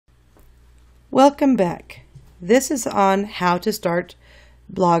Welcome back. This is on how to start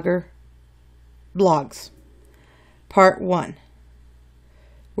Blogger blogs. Part 1.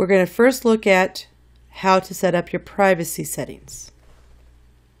 We're going to first look at how to set up your privacy settings.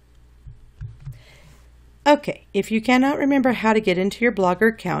 Okay, if you cannot remember how to get into your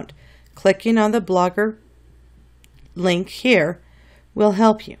Blogger account, clicking on the Blogger link here will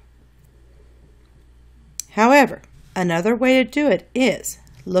help you. However, another way to do it is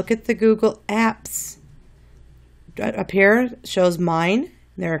look at the Google Apps. Up here it shows mine.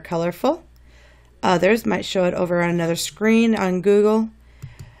 They're colorful. Others might show it over on another screen on Google.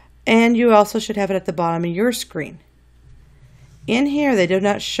 And you also should have it at the bottom of your screen. In here, they do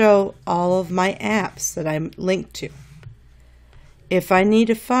not show all of my apps that I'm linked to. If I need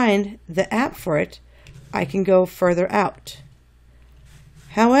to find the app for it, I can go further out.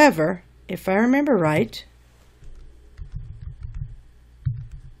 However, if I remember right,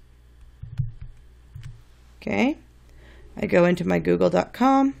 okay, I go into my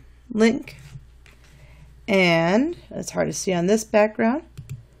google.com link, and it's hard to see on this background.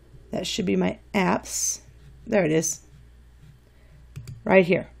 That should be my apps. There it is. Right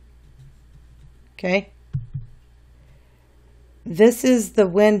here. Okay. This is the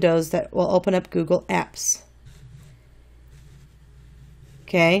windows that will open up Google Apps.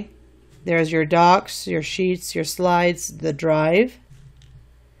 Okay. There's your docs, your sheets, your slides, the drive.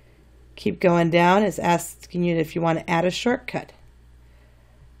 Keep going down. It's asking you if you want to add a shortcut.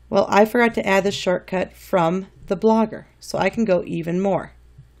 Well, I forgot to add the shortcut from the Blogger, so I can go even more.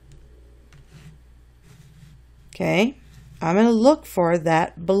 Okay, I'm going to look for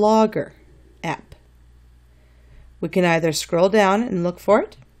that Blogger app. We can either scroll down and look for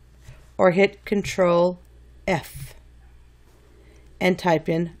it, or hit Control F and type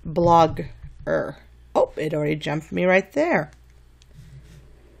in Blogger. Oh, it already jumped me right there.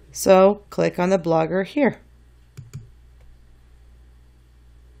 So click on the Blogger here.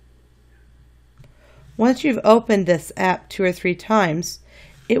 Once you've opened this app 2 or 3 times,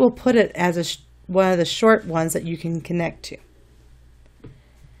 it will put it as one of the short ones that you can connect to.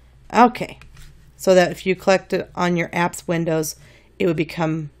 Okay, so that if you collect it on your apps windows, it would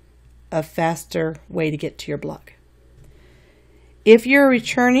become a faster way to get to your blog. If you're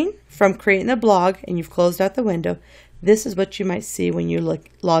returning from creating a blog and you've closed out the window, this is what you might see when you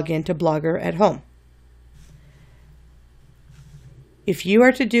log into Blogger at home. If you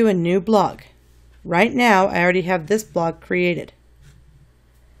are to do a new blog, right now I already have this blog created.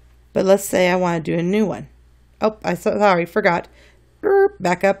 But let's say I want to do a new one. Oh, sorry, forgot.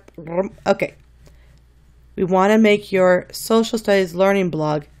 Back up. Okay. We want to make your social studies learning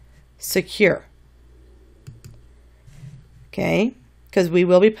blog secure. Okay. Because we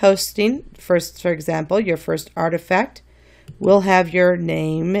will be posting, first, for example, your first artifact will have your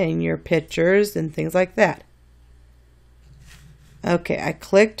name and your pictures and things like that. Okay, I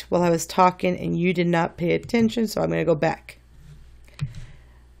clicked while I was talking and you did not pay attention, so I'm going to go back.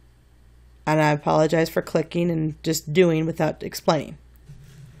 And I apologize for clicking and just doing without explaining.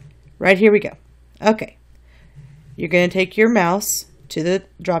 Right, here we go. Okay, you're going to take your mouse to the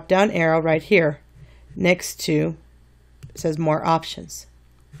drop down arrow right here next to, it says more options.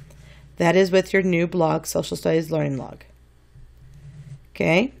 That is with your new blog, Social Studies Learning Log.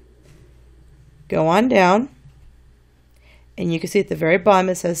 Okay, go on down and you can see at the very bottom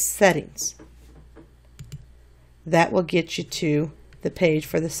it says settings. That will get you to the page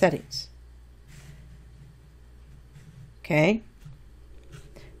for the settings. Okay,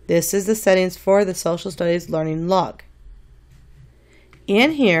 this is the settings for the Social Studies Learning Log.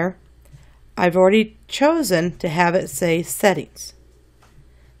 In here, I've already chosen to have it say settings.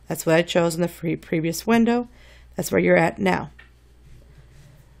 That's what I chose in the previous window. That's where you're at now.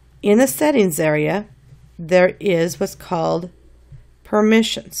 In the settings area, there is what's called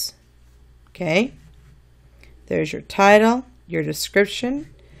permissions. Okay, there's your title, your description.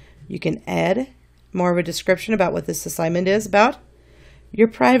 You can add more of a description about what this assignment is about. Your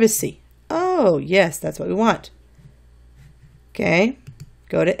privacy. Oh, yes, that's what we want. Okay,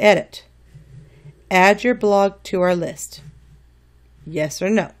 go to edit. Add your blog to our list. Yes or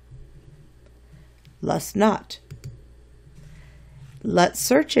no? Let's not. Let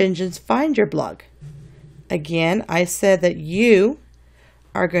search engines find your blog. Again, I said that you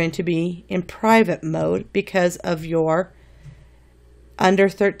are going to be in private mode because of your under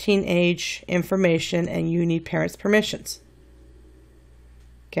 13 age information and you need parents' permissions.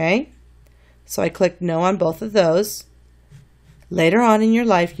 Okay, so I clicked no on both of those. Later on in your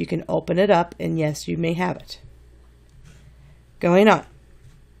life you can open it up and yes, you may have it. Going on.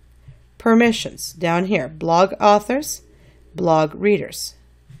 Permissions down here, blog authors, blog readers.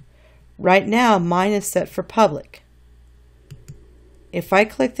 Right now, mine is set for public. If I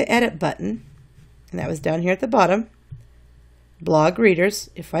click the edit button, and that was down here at the bottom, blog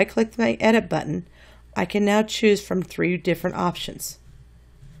readers, if I click the edit button, I can now choose from 3 different options.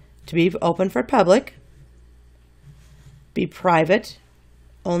 To be open for public, be private,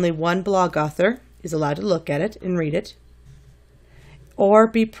 only one blog author is allowed to look at it and read it, or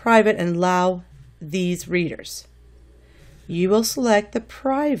be private and allow these readers. You will select the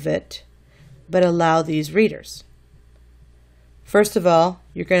private, but allow these readers. First of all,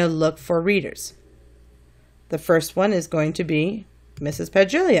 you're going to look for readers. The first one is going to be Mrs.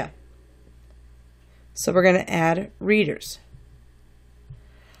 Padglia. So we're going to add readers.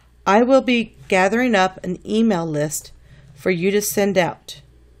 I will be gathering up an email list for you to send out,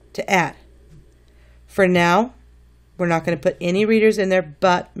 to add. For now, we're not going to put any readers in there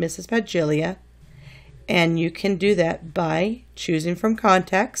but Mrs. Padglia, and you can do that by choosing from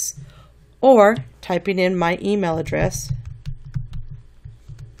contacts or typing in my email address,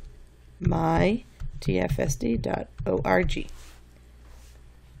 mytfsd.org,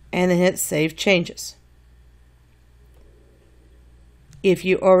 and then hit Save Changes. If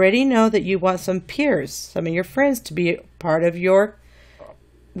you already know that you want some peers, some of your friends, to be part of your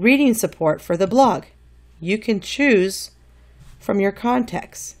reading support for the blog, you can choose from your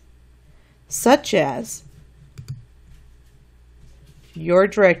contacts, such as your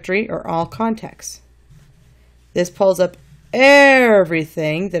directory or all contacts. This pulls up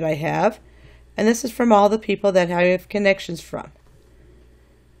everything that I have, and this is from all the people that I have connections from.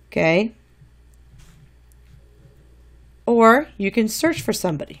 Okay? Or you can search for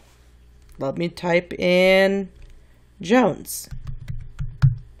somebody. Let me type in Jones.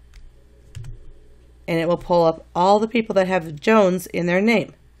 And it will pull up all the people that have Jones in their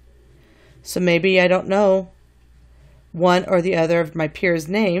name. So maybe I don't know one or the other of my peers'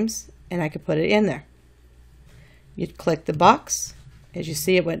 names, and I could put it in there. You'd click the box. As you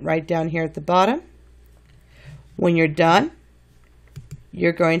see, it went right down here at the bottom. When you're done,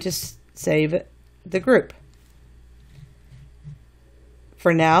 you're going to save the group.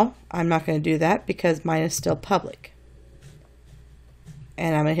 For now, I'm not going to do that because mine is still public.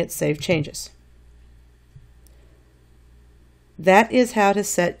 And I'm going to hit Save Changes. That is how to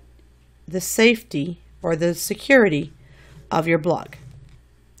set the safety or the security of your blog.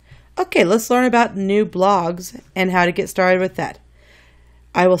 Okay, let's learn about new blogs and how to get started with that.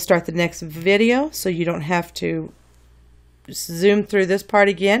 I will start the next video so you don't have to zoom through this part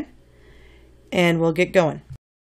again, and we'll get going.